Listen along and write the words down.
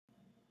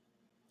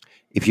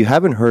If you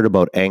haven't heard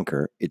about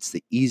Anchor, it's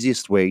the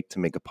easiest way to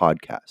make a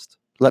podcast.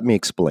 Let me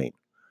explain.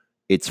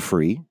 It's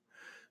free.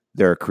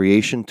 There are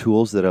creation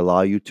tools that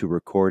allow you to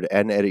record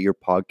and edit your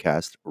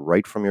podcast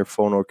right from your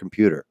phone or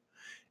computer.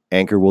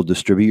 Anchor will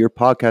distribute your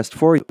podcast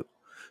for you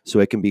so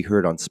it can be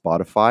heard on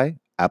Spotify,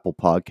 Apple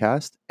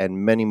Podcast,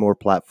 and many more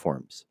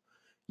platforms.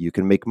 You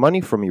can make money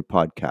from your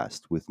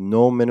podcast with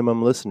no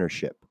minimum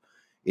listenership.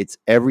 It's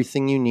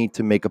everything you need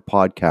to make a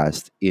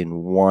podcast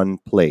in one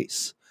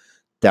place.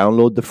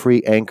 Download the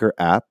free Anchor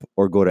app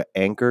or go to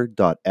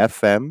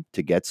anchor.fm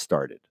to get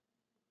started.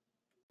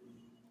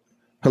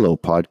 Hello,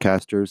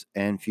 podcasters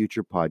and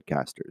future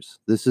podcasters.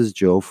 This is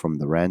Joe from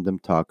the Random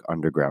Talk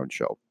Underground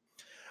Show.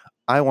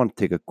 I want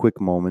to take a quick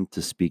moment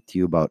to speak to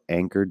you about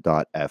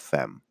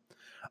anchor.fm.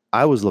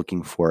 I was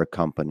looking for a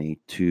company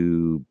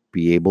to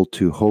be able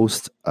to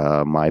host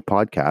my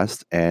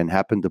podcast and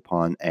happened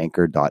upon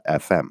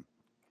anchor.fm.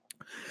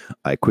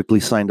 I quickly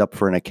signed up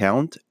for an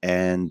account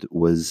and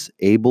was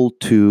able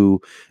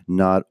to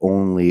not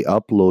only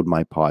upload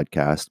my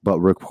podcast, but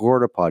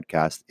record a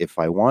podcast if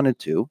I wanted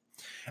to,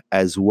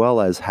 as well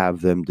as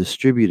have them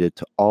distributed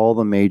to all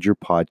the major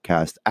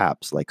podcast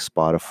apps like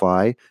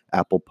Spotify,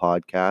 Apple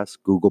Podcasts,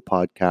 Google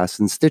Podcasts,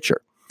 and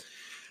Stitcher.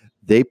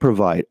 They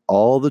provide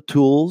all the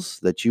tools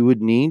that you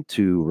would need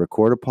to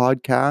record a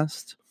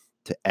podcast,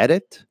 to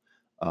edit,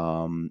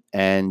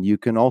 and you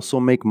can also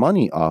make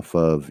money off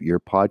of your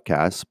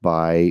podcast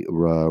by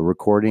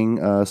recording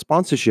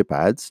sponsorship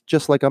ads,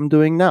 just like I'm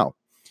doing now.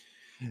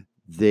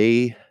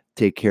 They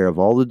take care of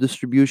all the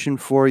distribution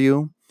for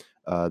you.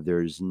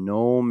 There's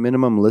no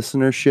minimum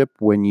listenership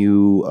when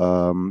you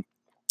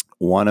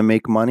want to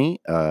make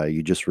money.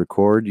 You just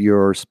record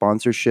your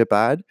sponsorship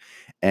ad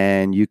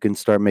and you can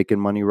start making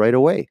money right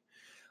away.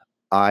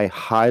 I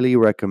highly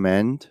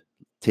recommend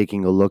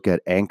taking a look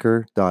at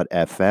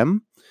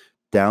anchor.fm.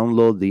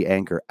 Download the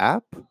Anchor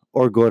app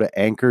or go to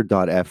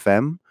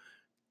anchor.fm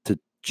to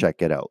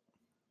check it out.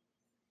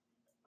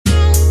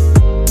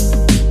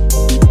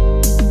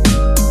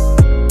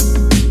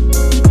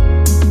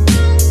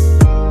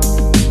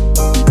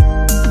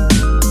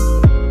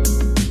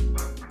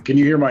 Can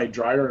you hear my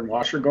dryer and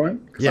washer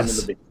going?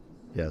 Yes.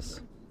 Yes.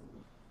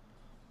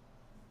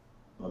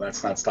 Well,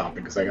 that's not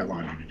stopping because I got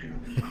laundry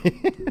to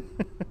do.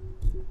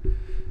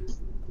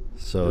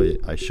 So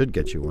I should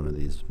get you one of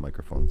these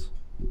microphones.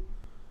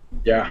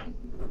 Yeah.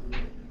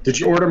 Did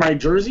you order my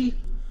jersey?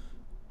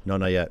 No,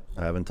 not yet.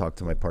 I haven't talked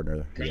to my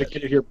partner I yet.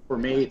 get it here for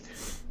May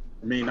 8th,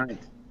 or May 9th.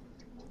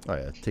 Oh,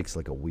 yeah. It takes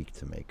like a week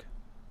to make.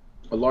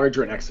 A large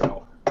or an XL.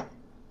 I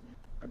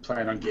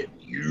plan on getting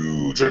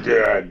huge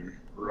again.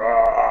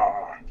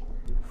 Rah.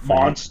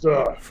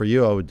 Monster. For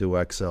you, I would do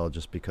XL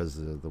just because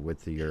of the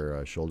width of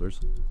your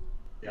shoulders.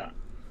 Yeah.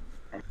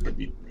 I'm going to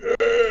be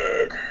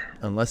big.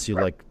 Unless you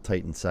like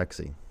tight and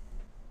sexy.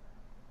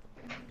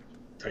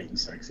 Tight and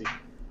sexy.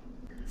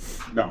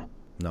 No.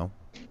 No?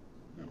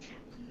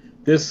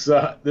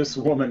 This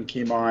woman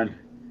came on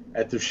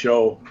at the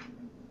show,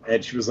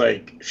 and she was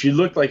like, she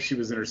looked like she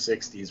was in her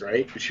 60s,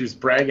 right? But she was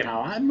bragging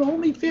how I'm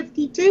only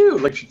 52.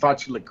 Like she thought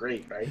she looked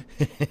great, right?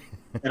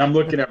 And I'm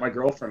looking at my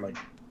girlfriend like,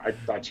 I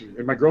thought she was,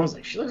 and my girl was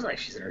like, she looks like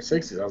she's in her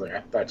 60s. I was like,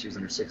 I thought she was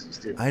in her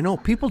 60s too. I know.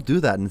 People do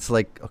that, and it's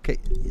like, okay,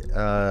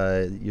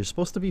 you're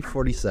supposed to be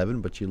 47,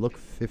 but you look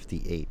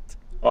 58.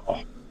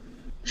 Oh,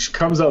 she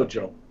comes out,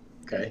 Joe.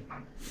 Okay.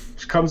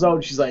 She comes out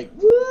and she's like,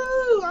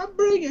 woo, I'm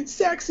bringing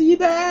sexy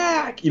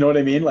back. You know what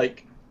I mean?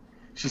 Like,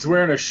 she's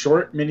wearing a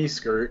short mini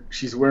skirt.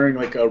 She's wearing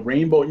like a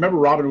rainbow. Remember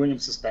Robin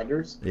Williams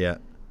suspenders? Yeah.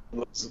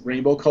 Those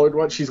rainbow colored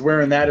ones? She's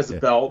wearing that as a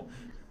belt.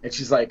 And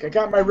she's like, I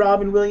got my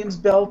Robin Williams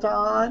belt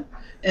on,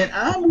 and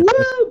I'm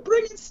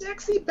bringing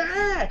sexy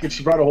back. And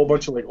she brought a whole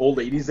bunch of like old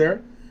ladies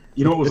there.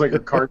 You know, it was like her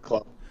card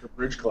club, her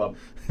bridge club.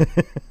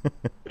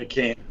 They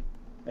came.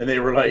 And they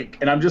were like,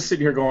 and I'm just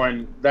sitting here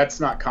going,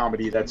 that's not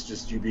comedy. That's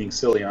just you being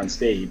silly on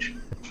stage.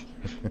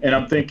 And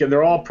I'm thinking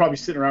they're all probably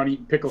sitting around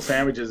eating pickle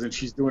sandwiches, and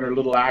she's doing her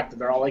little act,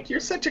 and they're all like, you're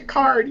such a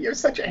card. You're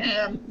such a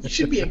ham. You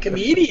should be a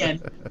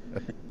comedian.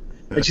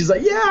 And she's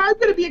like, yeah, I'm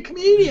going to be a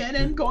comedian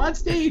and go on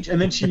stage.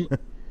 And then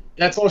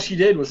that's all she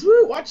did was,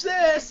 woo, watch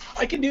this.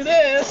 I can do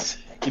this.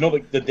 You know,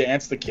 like the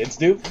dance the kids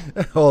do?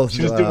 Oh,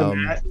 she was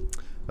doing that.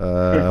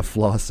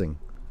 Flossing.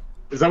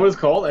 Is that what it's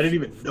called? I didn't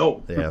even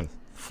know. Yeah.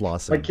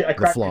 Flossing. I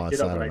cracked my kid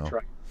up when I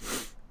tried.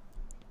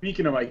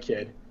 Speaking of my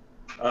kid,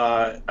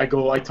 I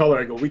tell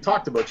her, we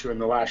talked about you in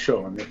the last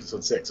show on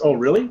episode 6. Oh,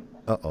 really?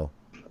 Uh-oh.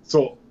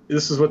 So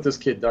this is what this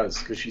kid does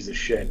because she's a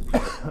shit.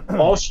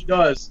 All she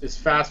does is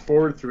fast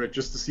forward through it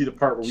just to see the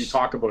part where we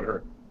talk about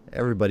her.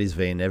 Everybody's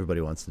vain.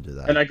 Everybody wants to do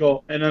that. And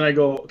then I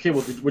go, okay,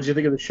 well, what'd you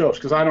think of the show?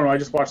 She goes, I don't know. I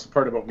just watched the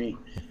part about me.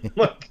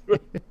 Like,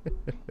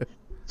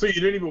 so you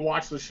didn't even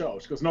watch the show?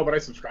 She goes, no, but I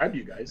subscribe to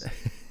you guys.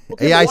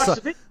 Okay, yeah, I saw.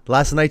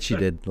 Last night she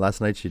did.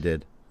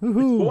 Woohoo.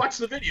 We'll watch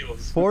the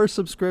videos. 4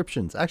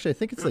 subscriptions. Actually, I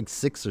think it's like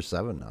 6 or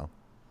 7 now.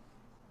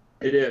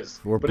 It is.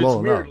 We're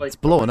blowing up. Like, it's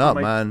blowing up,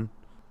 man.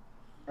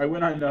 I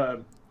went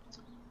on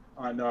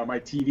my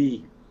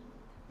TV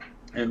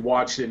and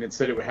watched it, and it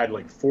said it had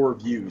like 4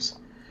 views.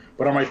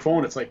 But on my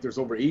phone, it's like there's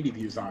over 80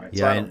 views on it.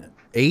 Yeah, So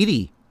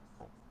 80.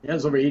 Yeah,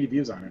 there's over 80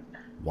 views on it.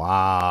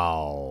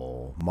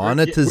 Wow.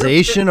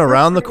 Monetization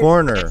around the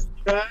corner.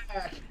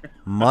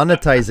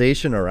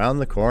 Monetization around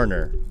the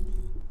corner.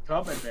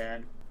 Coming,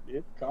 man.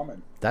 It's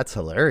coming. That's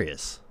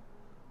hilarious.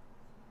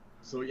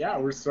 So, yeah,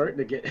 we're starting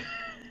to get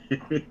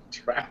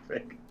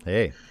traffic.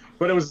 Hey.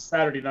 But it was a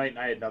Saturday night, and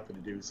I had nothing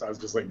to do, so I was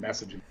just, like,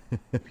 messaging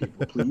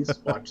people, please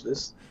watch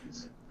this.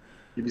 Please.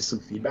 Give me some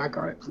feedback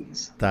on it,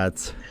 please.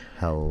 That's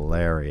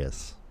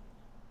hilarious.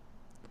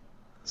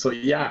 So,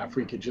 yeah, if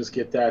we could just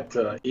get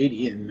that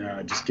 80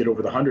 and just get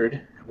over the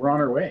 100, we're on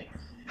our way.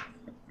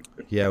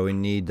 Yeah, we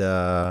need,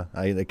 I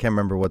can't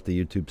remember what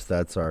the YouTube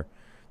stats are.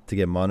 To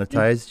get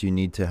monetized, you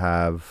need to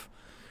have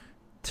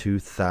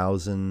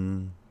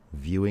 2,000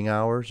 viewing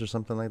hours or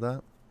something like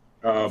that.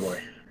 Oh,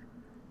 boy.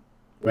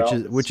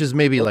 Which is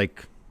maybe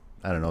like,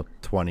 I don't know,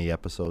 20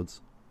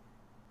 episodes.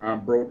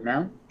 I'm broke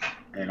now,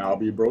 and I'll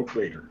be broke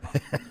later.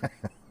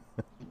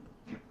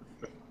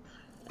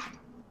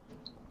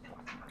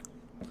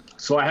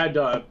 So I had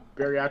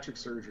bariatric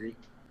surgery.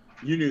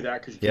 You knew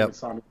that because you came and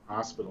saw me in the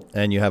hospital.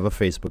 And you have a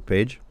Facebook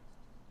page?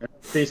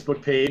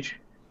 Facebook page,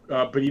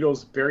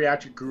 Bonito's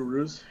Bariatric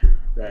Gurus.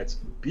 That's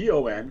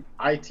BONITO''S,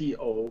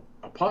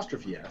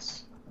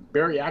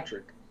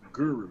 Bariatric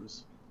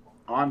Gurus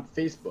on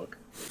Facebook.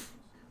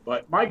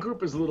 But my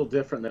group is a little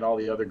different than all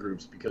the other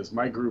groups because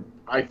my group,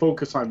 I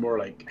focus on more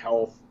like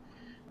health,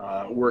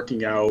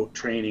 working out,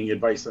 training,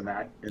 advice in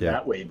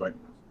that way. But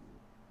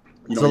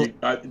you know,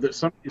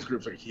 some of these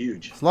groups are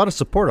huge. There's a lot of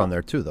support on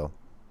there too, though.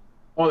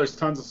 Oh, there's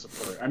tons of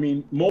support. I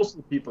mean, most of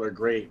the people are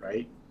great,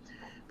 right?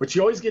 But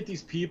you always get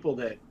these people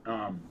that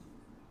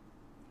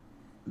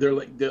they're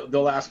like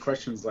they'll ask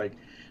questions like,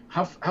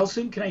 how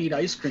soon can I eat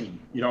ice cream?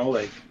 You know,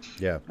 like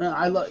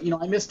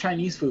I miss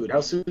Chinese food.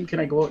 How soon can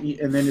I go out and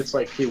eat? And then it's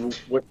like, hey, well,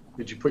 what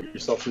did you put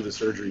yourself through the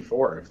surgery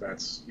for? If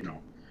that's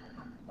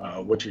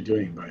what you're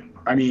doing. But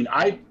I mean,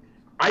 I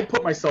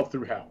put myself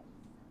through hell.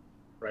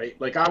 Right?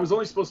 Like, I was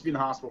only supposed to be in the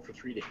hospital for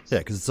 3 days. Yeah,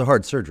 because it's a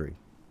hard surgery.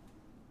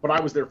 But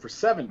I was there for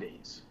 7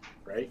 days,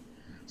 right?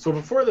 So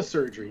before the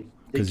surgery,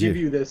 they give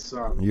you this...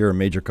 you're a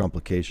major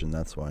complication,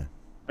 that's why.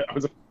 I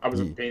was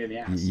a pain in the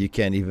ass. You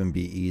can't even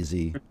be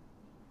easy.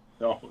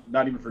 No,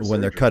 not even for surgery.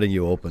 When they're cutting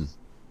you open.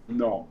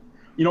 No.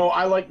 You know,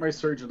 I like my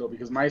surgeon, though,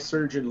 because my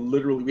surgeon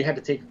literally... We had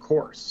to take a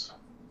course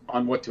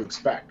on what to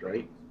expect,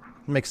 right?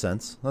 Makes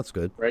sense. That's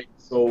good. Right?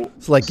 So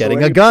it's like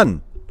getting a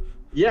gun.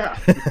 Yeah.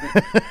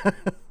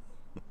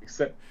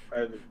 Except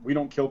we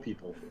don't kill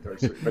people with our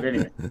surgery. But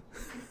anyway,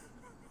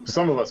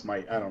 some of us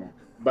might. I don't know.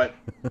 But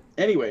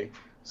anyway,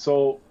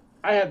 so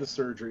I had the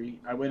surgery.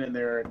 I went in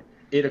there at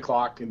 8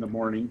 o'clock in the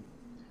morning.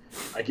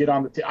 I get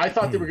on the. I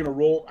thought they were gonna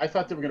roll. I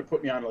thought they were gonna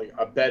put me on like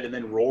a bed and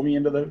then roll me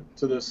into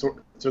the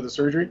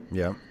surgery.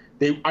 Yeah.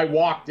 I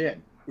walked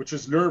in, which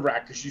was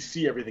nerve-wracking because you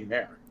see everything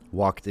there.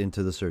 Walked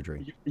into the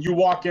surgery. You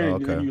walk in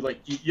and then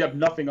you have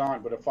nothing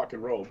on but a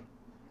fucking robe.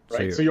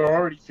 Right, so you're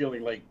already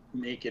feeling like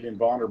naked and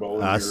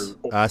vulnerable. Ass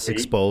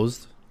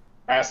exposed.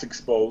 Ass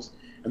exposed.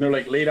 And they're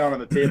like, lay down on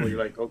the table. You're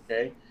like,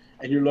 okay.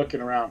 And you're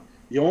looking around.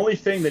 The only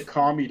thing that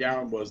calmed me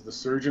down was the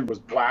surgeon was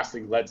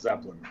blasting Led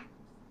Zeppelin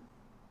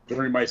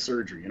during my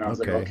surgery. And I was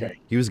like, okay.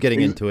 He was getting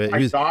into it.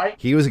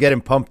 He was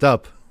getting pumped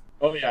up.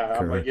 Oh, yeah.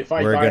 I'm like, if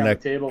I die on the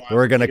table,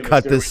 we're going to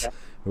cut this.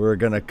 We're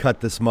going to cut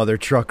this mother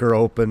trucker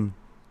open.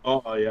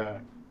 Oh, yeah.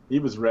 He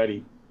was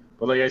ready.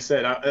 But like I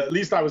said, at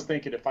least I was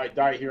thinking if I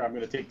die here, I'm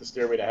going to take the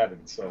stairway to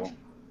heaven. So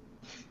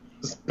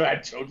it's a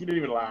bad joke. You didn't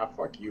even laugh.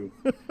 Fuck you.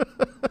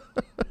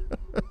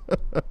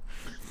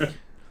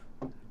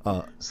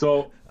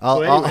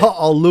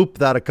 I'll loop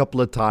that a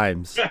couple of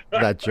times,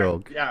 that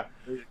joke. Yeah,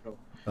 there you go.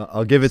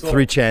 I'll give it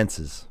 3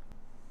 chances.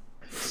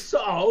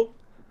 So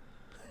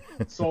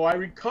I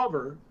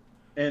recover,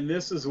 and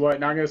this is what,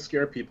 not going to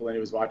scare people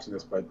anyways watching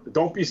this, but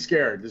don't be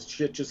scared. This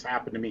shit just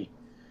happened to me.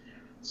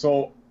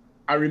 So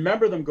I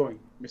remember them going,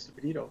 Mr.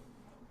 Bonito,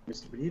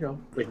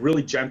 like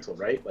really gentle,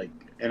 right? Like,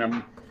 and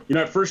I'm,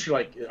 at first you're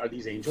like, are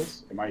these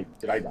angels?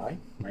 Did I die?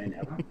 Am I in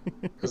heaven?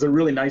 Because they're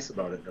really nice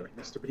about it. They're like,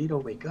 Mr. Bonito,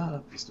 wake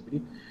up, Mr.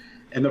 Bonito.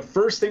 And the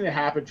first thing that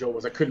happened, Joe,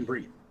 was I couldn't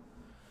breathe.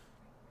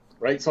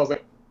 Right? So I was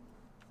like,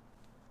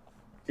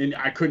 and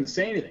I couldn't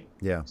say anything.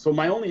 Yeah. So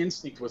my only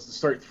instinct was to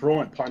start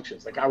throwing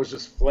punches. Like I was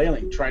just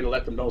flailing, trying to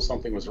let them know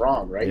something was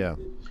wrong, right? Yeah.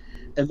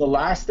 And the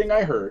last thing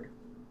I heard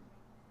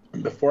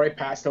before I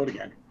passed out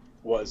again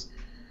was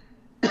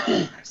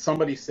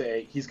somebody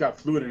say he's got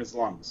fluid in his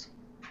lungs.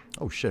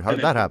 Oh shit! How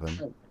did that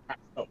happen?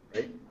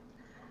 Right?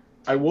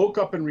 I woke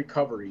up in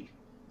recovery.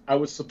 I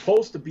was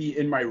supposed to be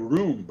in my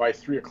room by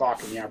 3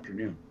 o'clock in the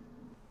afternoon.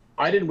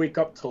 I didn't wake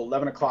up till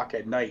 11 o'clock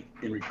at night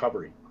in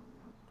recovery.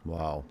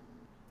 Wow.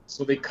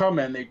 So they come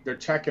in, they're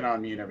checking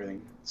on me and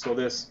everything. So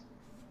this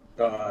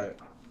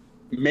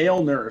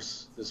male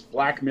nurse, this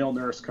black male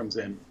nurse comes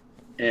in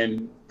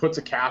and puts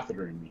a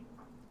catheter in me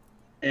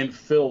and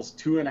fills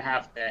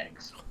 2.5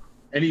 bags.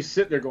 And he's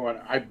sitting there going,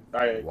 I've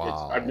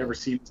never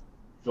seen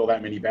fill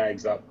that many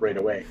bags up right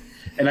away.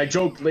 And I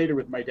joked later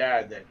with my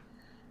dad that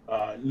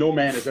no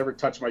man has ever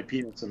touched my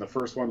penis, and the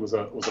first one was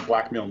a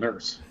black male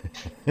nurse.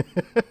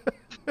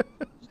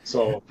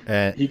 So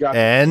he got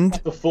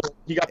the full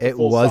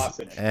sauce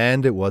in it.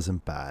 And it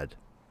wasn't bad.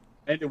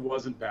 And it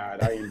wasn't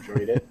bad. I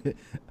enjoyed it.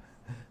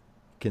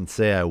 Can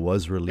say I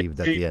was relieved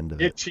at the end of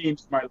it. It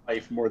changed my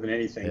life more than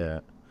anything. Yeah.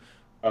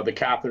 The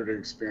catheter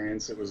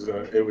experience. It was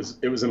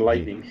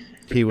enlightening.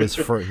 He was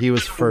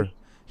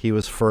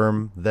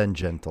firm then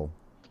gentle.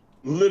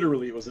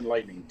 Literally, it was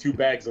enlightening. 2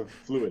 bags of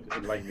fluid,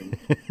 enlightening.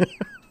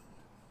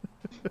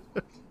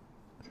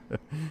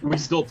 We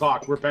still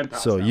talk. We're pen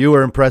pals. So now. you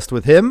were impressed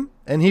with him,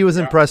 and he was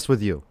impressed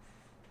with you.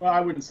 Well,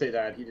 I wouldn't say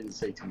that. He didn't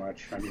say too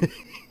much. I mean,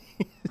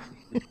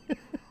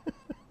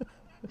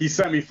 he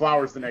sent me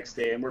flowers the next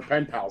day, and we're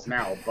pen pals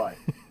now. But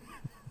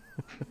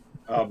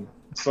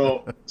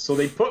so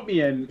they put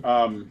me in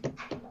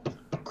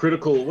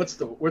critical. What's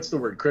the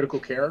word? Critical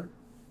care.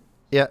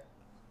 Yeah.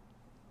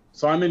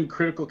 So I'm in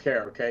critical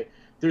care. Okay.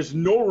 There's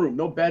no room,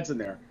 no beds in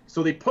there.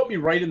 So they put me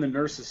right in the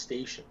nurse's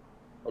station.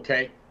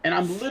 Okay. And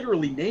I'm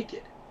literally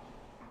naked,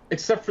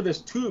 except for this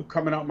tube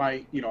coming out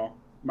my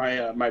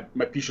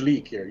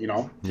pichelique here, you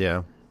know.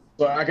 Yeah.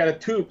 So I got a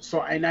tube.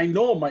 So and I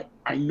know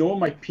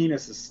my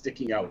penis is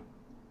sticking out,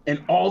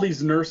 and all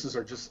these nurses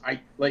are just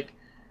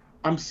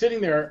I'm sitting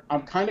there.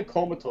 I'm kind of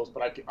comatose,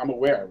 but I'm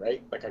aware,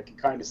 right? Like I can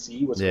kind of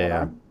see what's going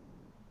on.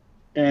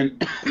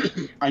 And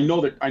I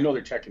know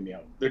they're checking me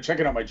out. They're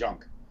checking out my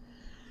junk.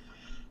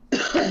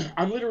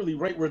 I'm literally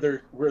right where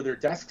their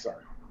desks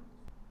are.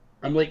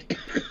 I'm like,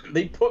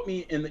 they put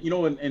me in,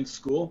 in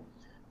school,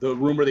 the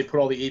room where they put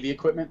all the AV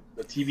equipment,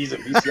 the TVs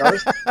and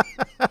VCRs.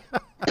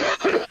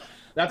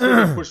 That's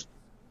where they pushed.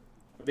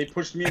 They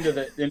pushed me into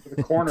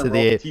the corner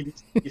where all the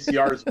TVs and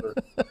VCRs were.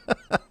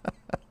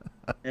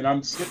 And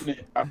I'm sitting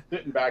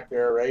back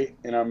there, right?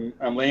 And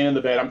I'm laying in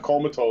the bed. I'm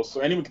comatose,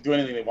 so anyone can do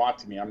anything they want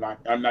to me. I'm not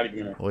even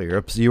gonna. Well,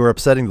 you were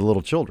upsetting the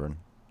little children.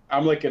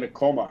 I'm like in a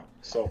coma.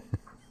 So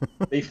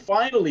they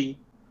finally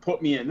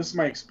put me in. This is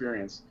my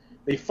experience.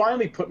 They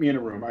finally put me in a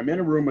room. I'm in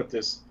a room with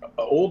this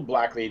old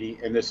black lady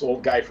and this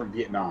old guy from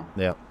Vietnam.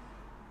 Yeah.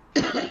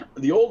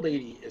 The old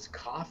lady is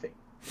coughing,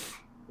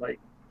 like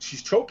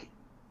she's choking.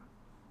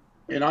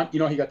 And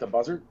he got the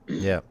buzzer.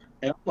 Yeah.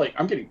 And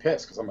I'm getting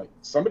pissed because I'm like,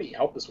 somebody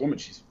help this woman.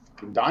 She's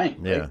fucking dying.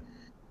 Yeah.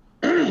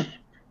 Right?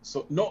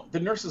 So no, the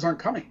nurses aren't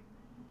coming.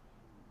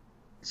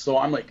 So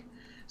I'm like,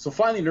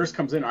 finally, the nurse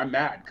comes in. I'm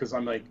mad because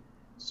I'm like,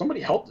 somebody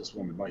help this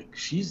woman. Like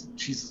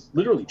she's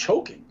literally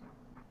choking.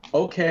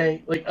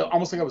 Okay,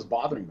 almost like I was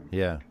bothering them.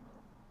 Yeah.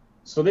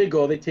 So they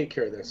take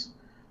care of this.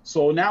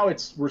 So now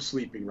we're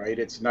sleeping, right?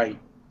 It's night,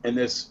 and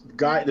this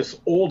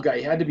old guy,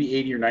 he had to be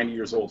 80 or 90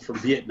 years old, from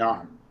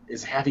Vietnam,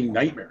 is having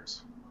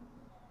nightmares,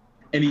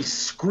 and he's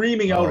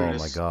screaming out. Oh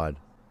my god!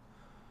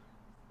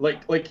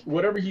 Like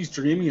whatever he's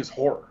dreaming is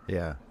horror.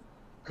 Yeah.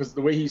 Because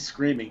the way he's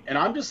screaming, and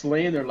I'm just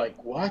laying there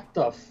like, what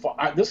the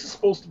fuck? This is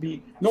supposed to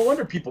be. No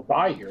wonder people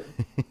die here.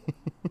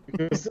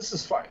 Because this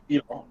is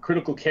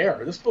critical care.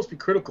 This is supposed to be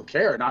critical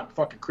care, not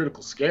fucking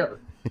critical scare.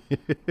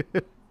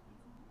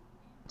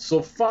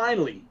 So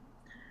finally,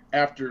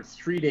 after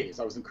 3 days,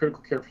 I was in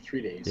critical care for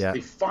 3 days. Yeah.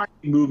 They finally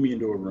moved me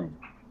into a room.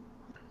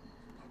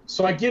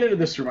 So I get into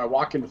this room. I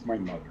walk in with my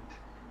mother,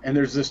 and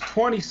there's this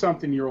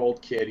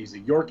 20-something-year-old kid. He's a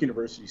York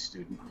University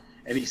student,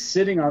 and he's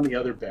sitting on the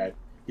other bed.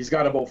 He's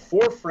got about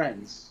 4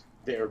 friends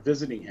there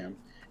visiting him,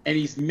 and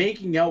he's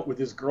making out with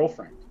his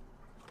girlfriend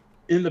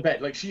in the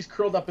bed. Like, she's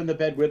curled up in the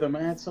bed with him.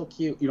 It's so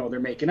cute. They're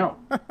making out.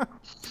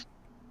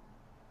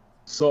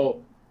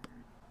 So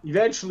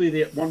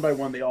eventually, one by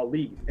one, they all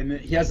leave. And then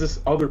he has this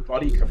other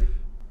buddy coming.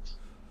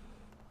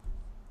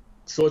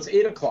 So it's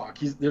 8 o'clock.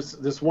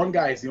 This one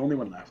guy is the only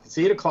one left. It's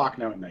 8 o'clock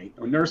now at night.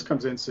 A nurse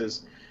comes in and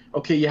says,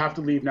 okay, you have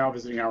to leave now.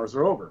 Visiting hours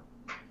are over.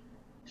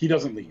 He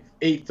doesn't leave.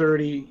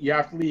 8:30, you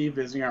have to leave.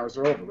 Visiting hours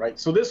are over, right?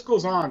 So this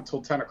goes on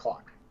till 10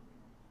 o'clock.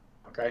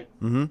 Okay?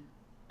 Mm-hmm.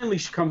 Finally,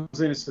 she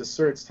comes in and says,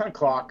 sir, it's 10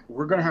 o'clock.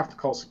 We're going to have to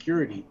call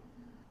security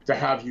to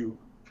have you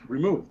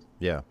removed.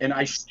 Yeah. And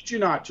I shit you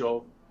not,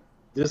 Joe,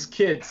 this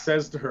kid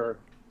says to her,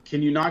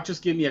 can you not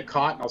just give me a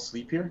cot and I'll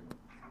sleep here?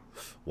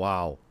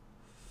 Wow.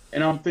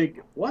 And I'm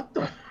thinking, what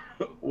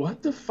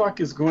the fuck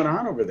is going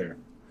on over there?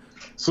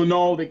 So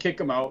no, they kick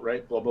him out,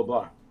 right? Blah, blah,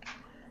 blah.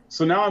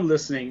 So now I'm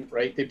listening,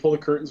 right? They pull the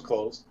curtains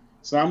closed.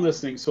 So I'm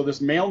listening. So this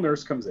male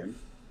nurse comes in,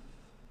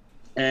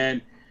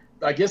 and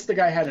I guess the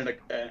guy had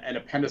an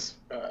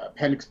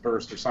appendix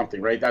burst or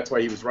something, right? That's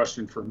why he was rushed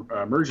in for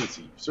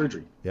emergency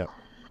surgery. Yeah.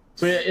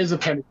 So his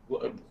appendix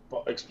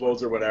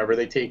explodes or whatever.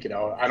 They take it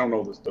out. I don't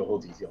know the whole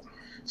details.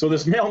 So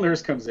this male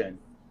nurse comes in,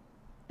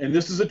 and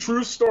this is a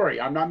true story.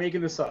 I'm not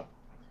making this up.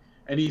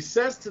 And he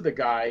says to the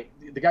guy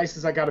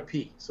says, I got to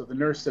pee. So the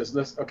nurse says,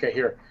 listen, okay,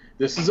 here,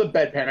 this is a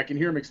bedpan. I can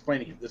hear him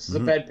explaining it. This is a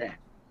bedpan.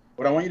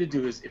 What I want you to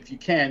do is, if you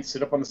can,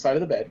 sit up on the side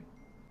of the bed.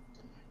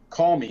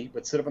 Call me,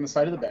 but sit up on the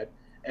side of the bed.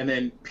 And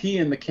then pee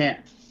in the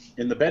can,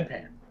 in the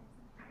bedpan.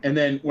 And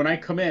then when I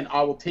come in,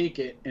 I will take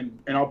it and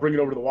I'll bring it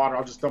over to the water.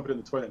 I'll just dump it in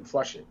the toilet and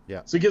flush it.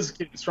 Yeah. So he gives the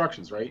kid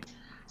instructions, right?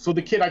 So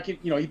the kid,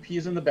 he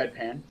pees in the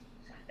bedpan,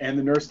 and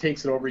the nurse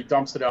takes it over. He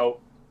dumps it out.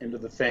 into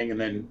the thing and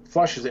then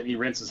flushes it and he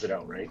rinses it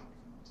out, right?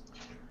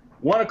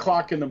 1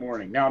 o'clock in the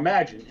morning. Now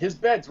imagine his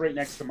bed's right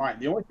next to mine.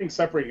 The only thing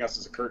separating us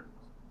is a curtain.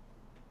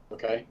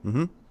 Okay?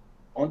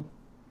 Mm-hmm.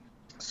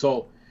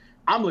 So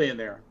I'm laying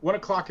there. 1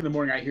 o'clock in the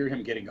morning, I hear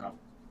him getting up.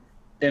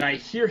 And I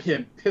hear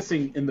him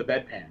pissing in the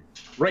bedpan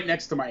right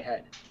next to my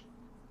head.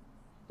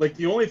 Like,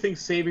 the only thing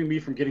saving me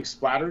from getting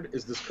splattered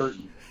is this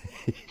curtain.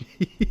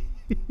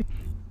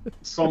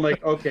 So I'm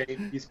like, okay,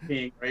 he's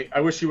peeing, right?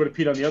 I wish he would have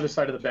peed on the other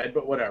side of the bed,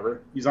 but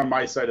whatever. He's on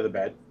my side of the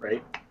bed,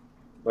 right?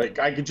 Like,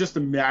 I could just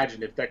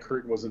imagine if that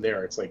curtain wasn't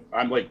there. It's like,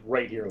 I'm like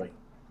right here, like,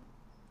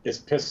 his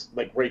piss,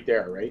 like right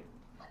there, right?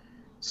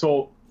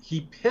 So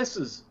he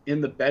pisses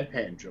in the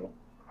bedpan, Joe,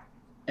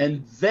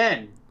 and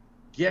then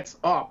gets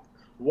up,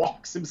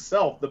 walks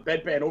himself the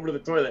bedpan over to the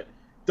toilet,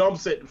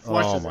 dumps it, and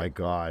flushes it. Oh, my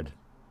God.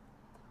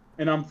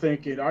 And I'm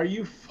thinking, are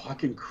you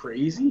fucking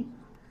crazy?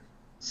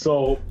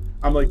 So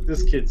I'm like,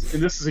 this kid's,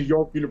 and this is a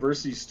York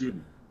University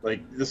student.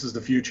 Like, this is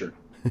the future,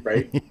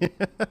 right?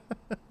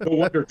 No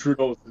wonder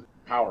Trudeau's in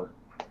power.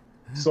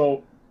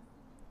 So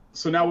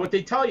now what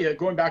they tell you,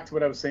 going back to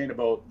what I was saying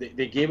about,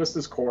 they gave us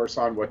this course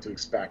on what to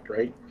expect,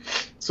 right?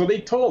 So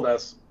they told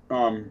us,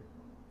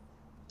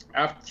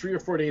 after 3 or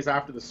 4 days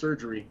after the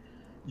surgery,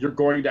 you're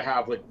going to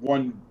have like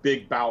one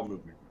big bowel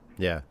movement.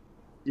 Yeah.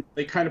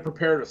 They kind of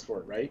prepared us for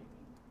it, right?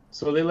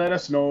 So they let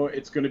us know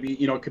it's going to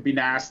be, it could be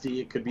nasty,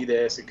 it could be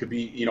this, it could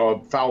be, a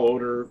foul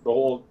odor, the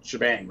whole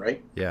shebang,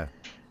 right? Yeah.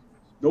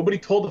 Nobody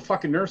told the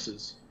fucking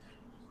nurses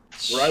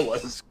where I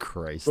was. Jesus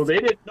Christ. So they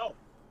didn't know,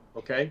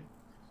 okay?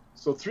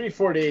 So 3 or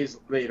 4 days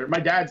later, my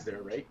dad's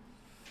there, right?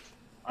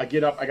 I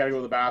get up, I got to go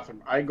to the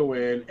bathroom. I go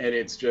in, and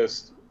it's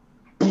just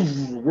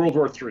World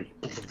War III,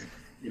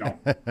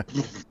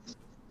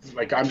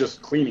 like I'm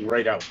just cleaning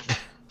right out.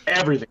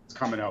 Everything's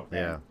coming out,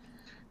 man.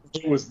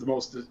 Yeah. It was the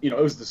most, it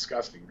was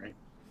disgusting, right?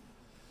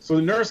 So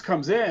the nurse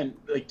comes in,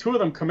 like 2 of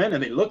them come in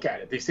and they look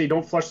at it. They say,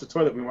 don't flush the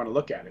toilet, we want to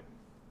look at it.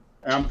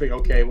 And I'm thinking,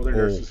 okay, well, they're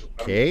nurses.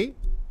 Okay.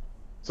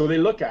 So they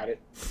look at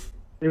it.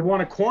 They want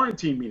to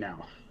quarantine me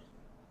now.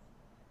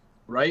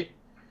 Right?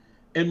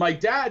 And my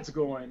dad's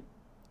going,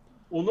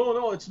 well,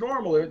 no, it's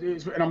normal.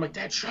 And I'm like,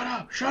 Dad, shut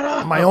up.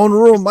 My own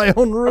room.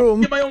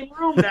 Get my own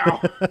room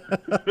now.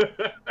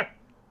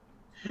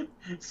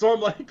 So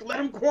I'm like, let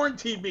him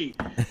quarantine me.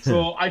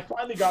 So I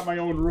finally got my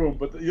own room.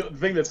 But the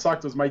thing that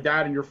sucked was my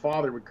dad and your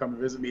father would come and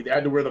visit me. They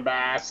had to wear the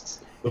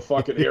masks, the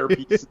fucking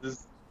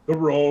hairpieces, the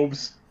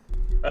robes.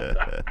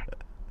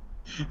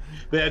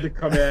 They had to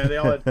come in. They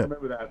all had to come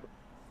in with that.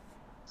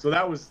 So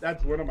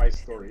that's one of my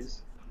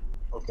stories.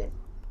 Okay.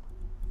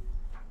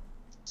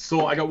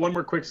 So I got one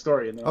more quick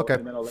story, and then I'll let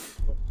you know.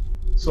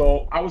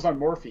 So I was on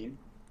morphine,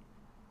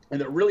 and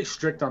they're really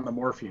strict on the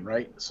morphine,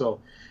 right? So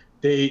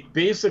they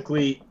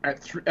basically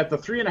at the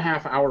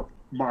 3.5 hour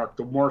mark,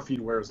 the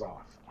morphine wears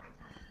off,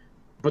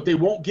 but they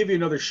won't give you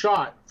another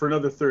shot for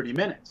another 30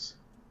 minutes.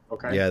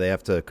 Okay. Yeah, they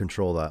have to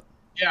control that.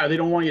 Yeah, they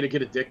don't want you to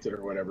get addicted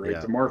or whatever, right?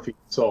 To morphine.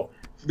 So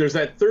there's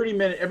that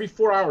 30-minute, every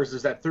 4 hours,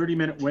 there's that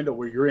 30-minute window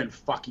where you're in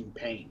fucking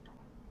pain.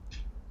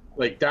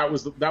 Like that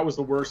was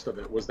the worst of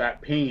it, was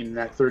that pain in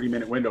that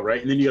 30-minute window,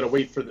 right? And then you got to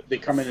wait for they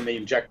come in and they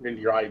inject it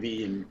into your IV,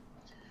 and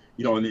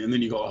and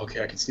then you go,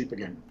 okay, I can sleep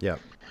again. Yeah.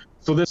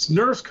 So this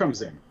nurse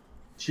comes in.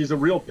 She's a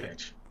real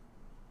bitch,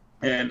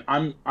 and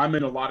I'm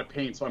in a lot of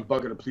pain, so I'm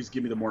bugging her. Please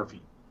give me the morphine,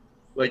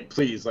 like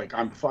please, like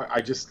I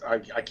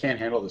can't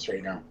handle this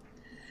right now.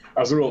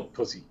 I was a real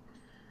pussy.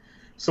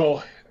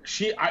 So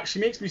she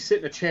makes me sit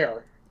in a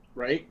chair,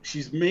 right?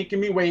 She's making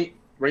me wait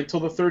right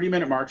till the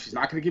 30-minute mark. She's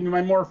not going to give me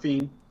my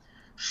morphine.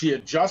 She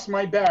adjusts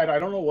my bed. I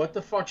don't know what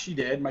the fuck she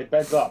did. My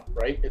bed's up,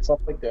 right? It's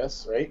up like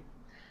this, right?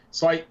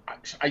 So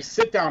I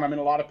sit down. I'm in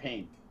a lot of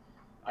pain.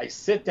 I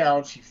sit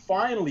down. She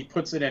finally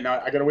puts it in.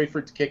 I got to wait for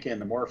it to kick in,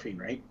 the morphine,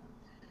 right?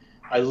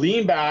 I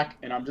lean back,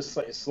 and I'm just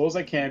like, as slow as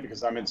I can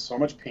because I'm in so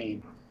much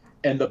pain.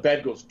 And the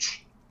bed goes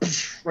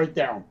right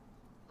down.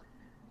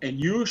 And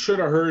you should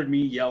have heard me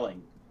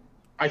yelling.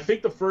 I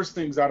think the first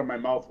things out of my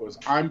mouth was,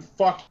 I'm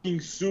fucking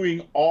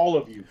suing all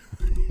of you.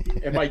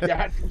 And my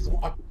dad comes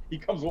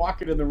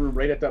walking in the room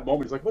right at that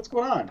moment. He's like, what's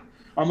going on?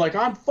 I'm like,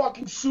 I'm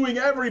fucking suing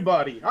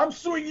everybody. I'm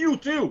suing you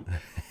too.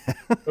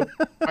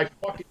 I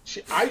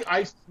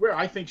swear,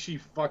 I think she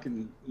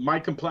fucking,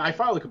 I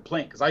filed a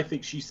complaint because I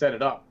think she set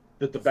it up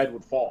that the bed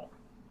would fall.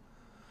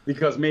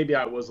 Because maybe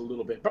I was a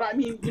little bit. But I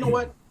mean, you know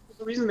what?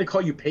 There's a reason they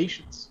call you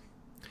patience.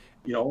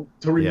 To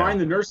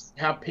remind the nurse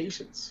to have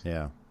patience.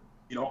 Yeah.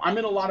 I'm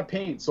in a lot of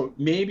pain. So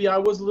maybe I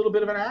was a little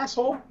bit of an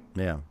asshole.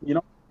 Yeah.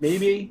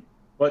 Maybe.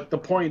 But the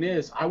point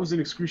is, I was in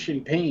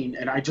excruciating pain,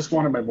 and I just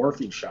wanted my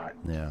morphine shot.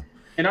 Yeah.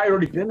 And I had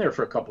already been there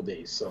for a couple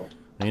days, so.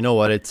 And you know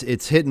what?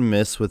 It's hit and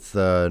miss with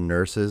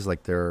nurses.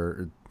 Like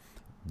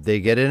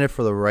they get in it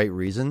for the right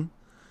reason,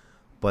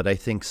 but I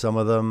think some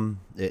of them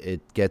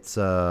it gets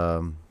I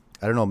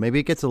don't know. Maybe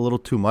it gets a little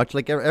too much.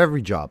 Like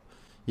every job,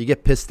 you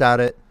get pissed at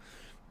it.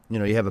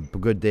 You have a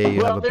good day,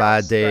 you have a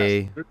bad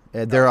day.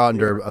 They're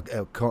under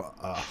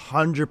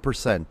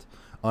 100%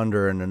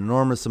 under an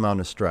enormous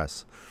amount of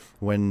stress.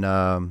 When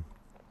my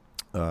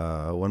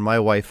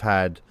wife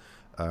had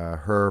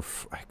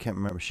I can't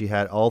remember. She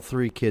had all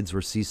 3 kids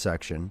were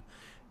C-section,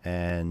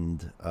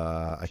 and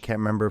I can't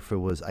remember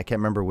I can't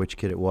remember which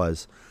kid it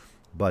was,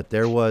 but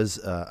there was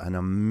an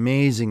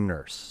amazing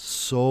nurse,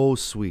 so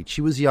sweet.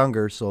 She was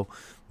younger, so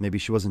maybe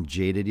she wasn't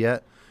jaded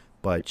yet,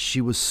 but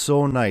she was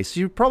so nice.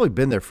 She'd probably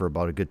been there for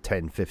about a good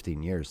 10,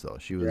 15 years though.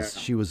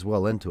 She was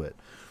well into it,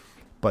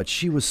 but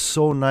she was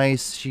so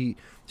nice.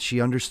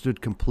 She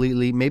understood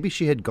completely. Maybe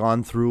she had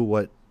gone through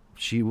what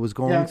she was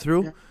going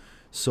through. Yeah.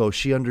 So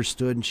she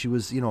understood, and she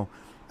was, took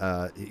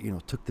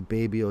the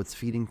baby. Oh, it's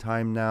feeding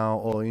time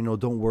now. Oh,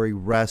 don't worry,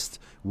 rest.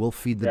 We'll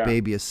feed the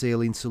baby a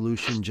saline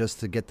solution just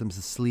to get them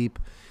to sleep.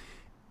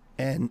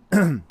 And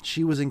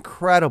she was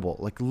incredible.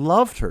 Like,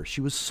 loved her.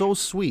 She was so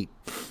sweet.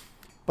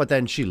 But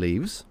then she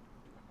leaves,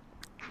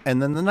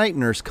 and then the night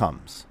nurse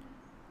comes,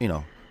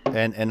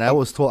 and I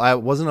was told I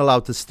wasn't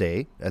allowed to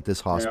stay at this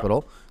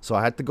hospital, so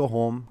I had to go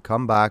home,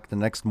 come back the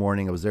next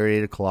morning. I was there at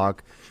 8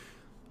 o'clock.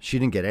 She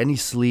didn't get any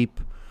sleep.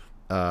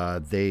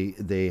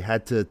 They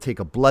had to take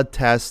a blood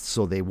test,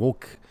 so they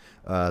woke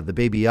the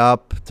baby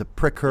up to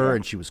prick her,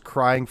 and she was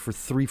crying for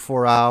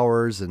 3-4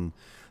 hours, and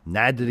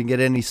Nad didn't get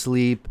any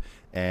sleep,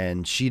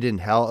 and she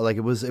didn't help. Like,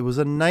 it was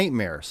a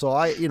nightmare.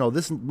 So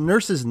this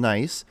nurse is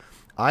nice.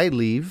 I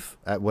leave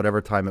at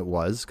whatever time it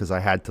was because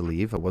I had to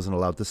leave. I wasn't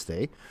allowed to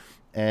stay,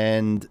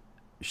 and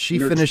she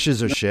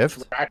finishes her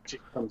shift.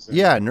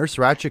 Nurse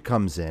Ratchet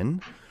comes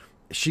in.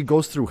 She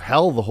goes through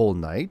hell the whole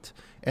night.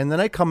 And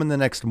then I come in the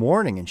next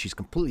morning, and she's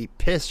completely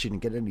pissed. She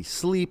didn't get any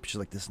sleep. She's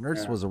like, this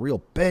nurse was a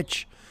real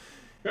bitch.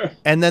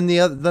 And then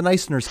the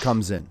nice nurse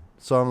comes in.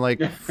 So I'm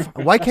like,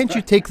 why can't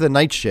you take the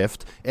night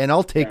shift, and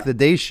I'll take the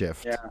day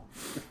shift? Yeah.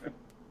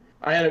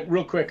 We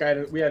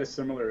had a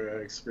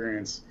similar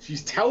experience.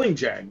 She's telling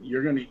Jen,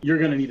 you're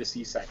gonna need a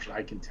C-section.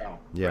 I can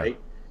tell, right?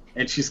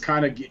 And she's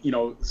kind of,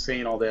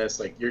 saying all this,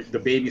 like, the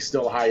baby's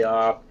still high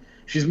up.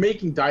 She's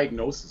making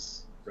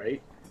diagnosis,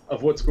 right,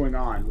 of what's going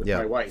on with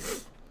my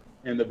wife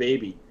and the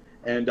baby,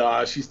 and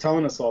she's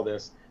telling us all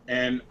this,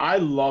 and I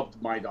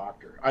loved my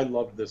doctor. I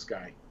loved this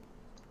guy.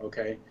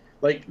 Okay,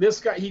 like,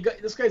 this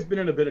guy's been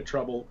in a bit of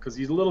trouble because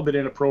he's a little bit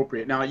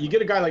inappropriate. Now, you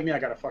get a guy like me, I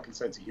got a fucking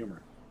sense of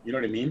humor. You know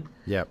what I mean?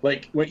 Yeah.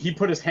 Like, when he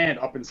put his hand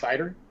up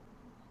inside her,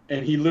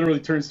 and he literally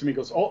turns to me and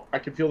goes, "Oh, I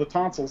can feel the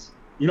tonsils."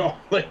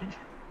 Like,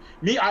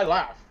 me, I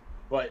laugh,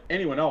 but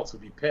anyone else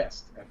would be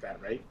pissed at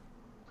that, right?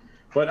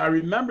 But I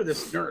remember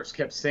this nurse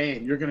kept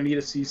saying, "You're going to need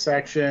a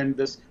C-section."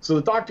 So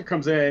the doctor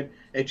comes in,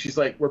 and she's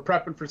like, "We're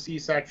prepping for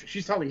C-section."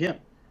 She's telling him,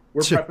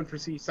 "We're prepping for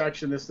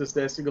C-section,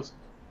 this. He goes,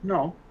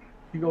 "No."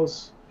 He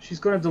goes, "She's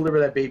going to deliver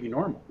that baby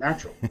normal,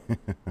 natural."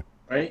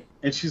 Right?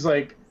 And she's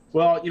like,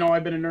 "Well,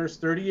 I've been a nurse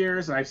 30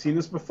 years, and I've seen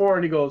this before."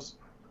 And he goes,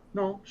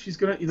 "No, this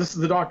is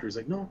the doctor." He's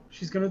like, "No,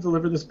 she's going to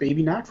deliver this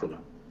baby naturally."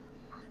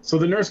 So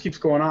the nurse keeps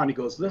going on. He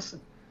goes, "Listen."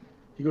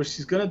 He goes,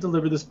 "She's going to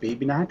deliver this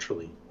baby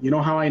naturally. You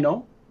know how I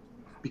know?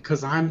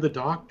 Because I'm the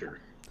doctor."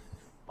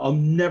 I'll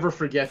never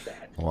forget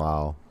that.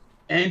 Wow.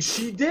 And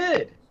she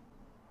did.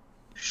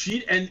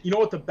 And you know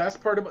what the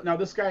best part about, now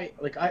this guy,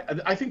 like,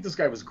 I think this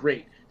guy was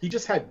great. He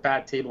just had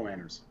bad table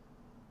manners.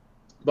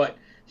 But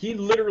he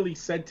literally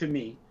said to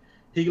me,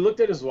 he looked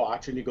at his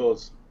watch and he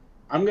goes,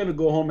 "I'm going to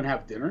go home and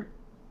have dinner.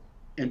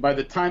 And by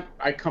the time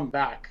I come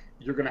back,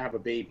 you're going to have a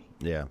baby."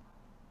 Yeah.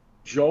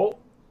 Joe,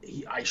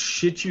 I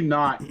shit you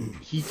not,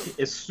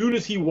 as soon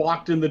as he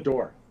walked in the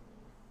door,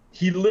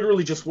 he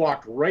literally just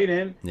walked right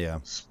in,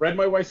 spread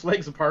my wife's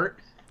legs apart,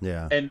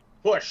 and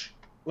push.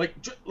 Like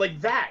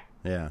that.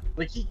 Yeah.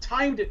 Like, he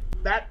timed it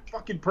that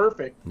fucking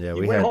perfect. Yeah,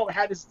 he went home,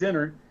 had his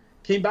dinner,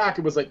 came back,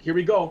 and was like, "Here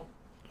we go.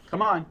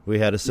 Come on." We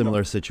had a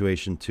similar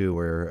situation, too,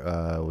 where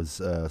it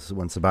was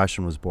when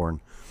Sebastian was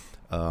born.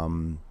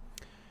 Go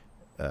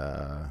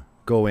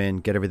in,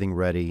 get everything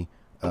ready.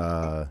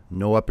 No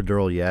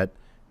epidural yet.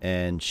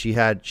 And she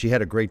had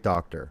a great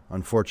doctor.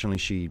 Unfortunately,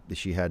 she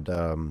had...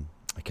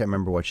 I can't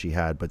remember what she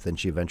had, but then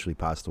she eventually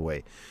passed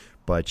away.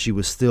 But she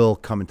was still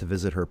coming to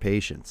visit her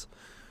patients.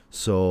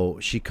 So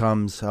she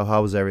comes,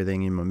 how was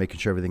everything? Making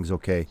sure everything's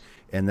okay.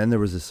 And then there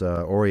was this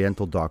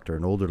Oriental doctor,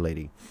 an older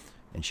lady.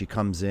 And she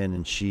comes in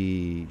and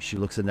she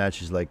looks at that.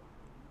 She's like,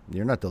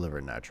 "You're not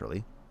delivering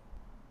naturally."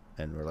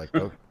 And we're like,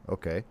 "Oh,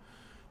 okay."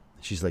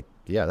 She's like,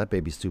 "Yeah, that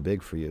baby's too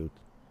big for you.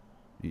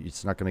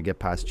 It's not going to get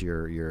past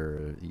your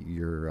hip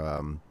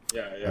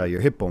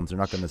bones. They're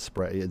not going to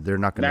spread. They're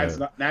not going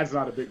to." Nad's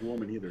not a big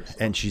woman either. So.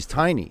 And she's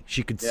tiny.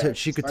 She could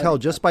tell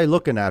just by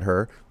looking at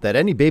her that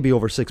any baby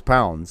over 6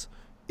 pounds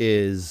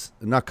is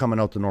not coming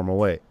out the normal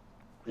way.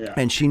 Yeah.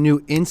 And she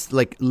knew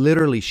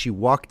literally, she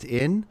walked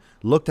in,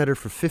 looked at her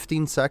for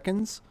 15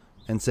 seconds,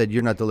 and said,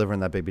 "You're not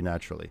delivering that baby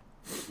naturally.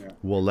 Yeah.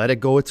 We'll let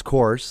it go its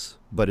course,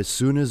 but as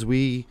soon as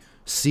we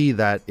see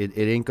that it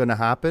ain't going to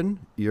happen,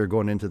 you're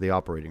going into the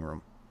operating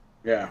room."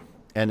 Yeah.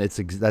 And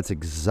that's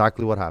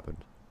exactly what happened.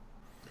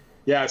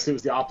 Yeah, so it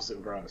was the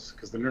opposite for us,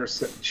 because the nurse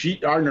said,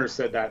 our nurse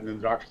said that, and then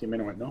the doctor came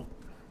in and went, no.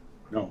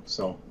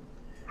 So,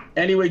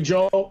 anyway,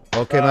 Joe.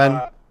 Okay,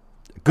 man.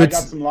 I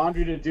got some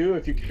laundry to do.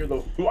 If you can hear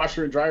the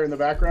washer and dryer in the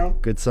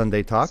background. Good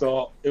Sunday talk.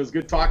 So it was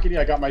good talking to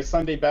you. I got my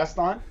Sunday best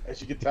on,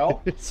 as you can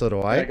tell. So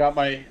do I.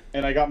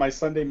 And I got my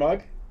Sunday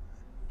mug.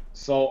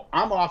 So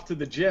I'm off to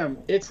the gym.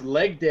 It's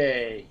leg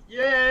day.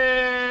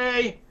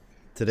 Yay!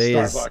 Today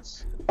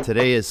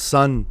is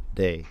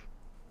Sunday.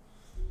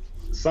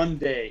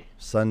 Sunday.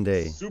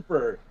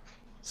 Super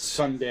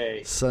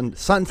Sunday.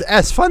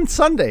 Fun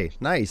Sunday.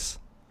 Nice.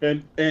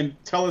 And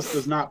TELUS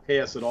does not pay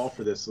us at all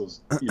for this. So,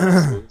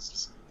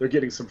 they're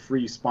getting some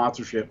free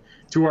sponsorship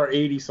to our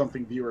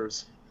 80-something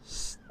viewers.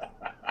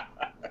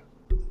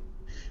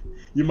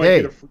 You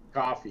might get a free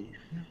coffee.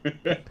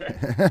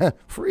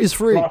 Free is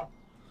free.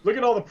 Look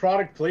at all the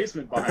product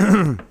placement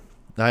behind it.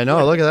 I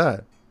know. Look at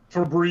that.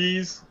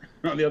 Febreze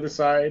on the other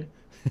side.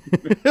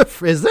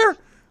 Is there?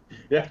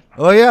 Yeah.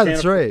 Oh, yeah,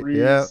 that's right. Febreze.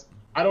 Yeah.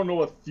 I don't know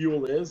what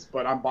fuel is,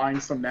 but I'm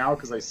buying some now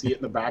because I see it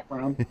in the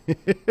background.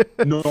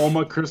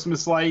 Noma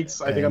Christmas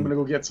lights. I think I'm gonna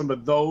go get some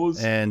of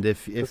those. And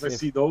if I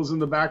see those in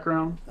the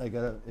background.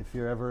 If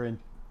you're ever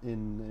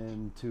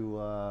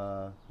into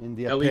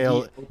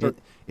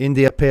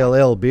India Pale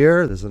Ale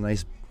beer, there's a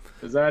nice.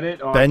 Is that it?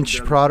 Oh,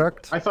 bench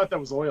product. I thought that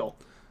was oil.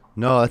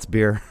 No, that's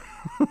beer.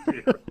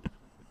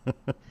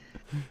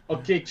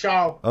 Okay,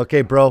 ciao.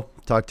 Okay, bro.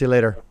 Talk to you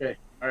later. Okay.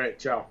 All right,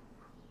 ciao.